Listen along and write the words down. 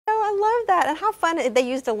love that. And how fun they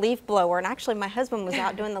used a leaf blower. And actually my husband was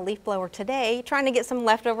out doing the leaf blower today, trying to get some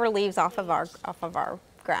leftover leaves off of our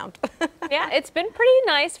ground. Yeah, it's been pretty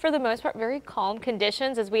nice for the most part, very calm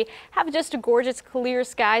conditions as we have just gorgeous clear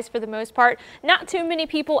skies for the most part. Not too many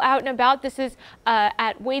people out and about. This is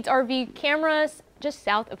at Wade's RV cameras just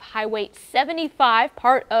south of Highway 75,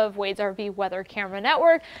 part of Wade's RV Weather Camera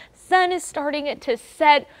Network. Sun is starting to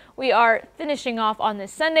set. We are finishing off on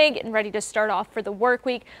this Sunday, getting ready to start off for the work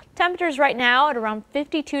week. Temperatures right now at around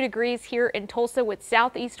 52 degrees here in Tulsa with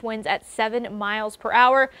southeast winds at 7 miles per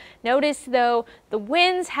hour. Notice though, the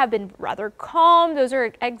winds have been rather calm. Those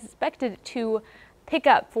are expected to pick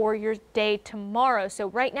up for your day tomorrow. So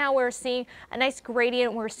right now we're seeing a nice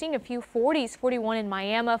gradient. We're seeing a few 40s, 41 in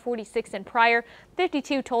Miami, 46 in Pryor,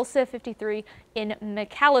 52 Tulsa, 53 in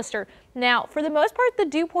McAllister. Now, for the most part, the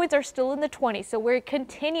dew points are still in the 20s, so we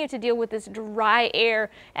continue to deal with this dry air,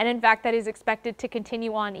 and in fact, that is expected to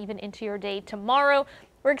continue on even into your day tomorrow.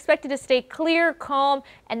 We're expected to stay clear, calm,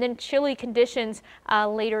 and then chilly conditions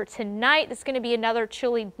later tonight. It's going to be another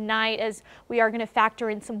chilly night as we are going to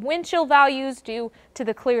factor in some wind chill values due to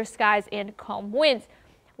the clear skies and calm winds.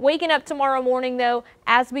 Waking up tomorrow morning, though,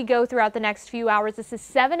 as we go throughout the next few hours, this is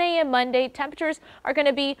 7 a.m. Monday. Temperatures are going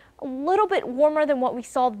to be a little bit warmer than what we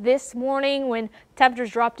saw this morning when temperatures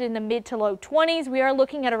dropped in the mid to low 20s. We are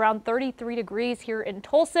looking at around 33 degrees here in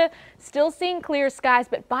Tulsa. Still seeing clear skies,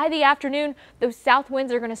 but by the afternoon, those south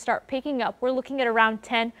winds are going to start picking up. We're looking at around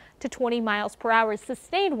 10 to 20 miles per hour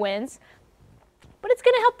sustained winds. But it's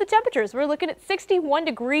going to help the temperatures. We're looking at 61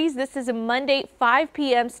 degrees. This is a Monday, 5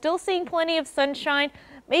 p.m. Still seeing plenty of sunshine.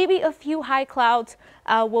 Maybe a few high clouds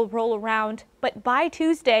will roll around. But by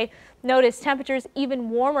Tuesday, notice temperatures even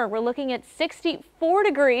warmer. We're looking at 64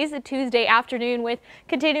 degrees a Tuesday afternoon with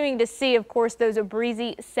continuing to see, of course, those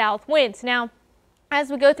breezy south winds. Now, as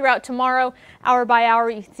we go throughout tomorrow, hour by hour,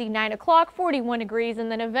 you can see 9 o'clock, 41 degrees, and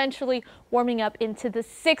then eventually warming up into the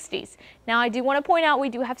 60s. Now, I do want to point out we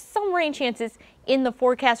do have some rain chances in the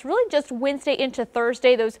forecast, really just Wednesday into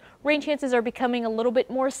Thursday. Those rain chances are becoming a little bit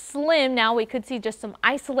more slim. Now we could see just some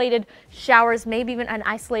isolated showers, maybe even an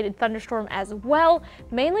isolated thunderstorm as well,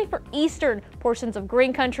 mainly for eastern portions of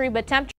green country, but temperatures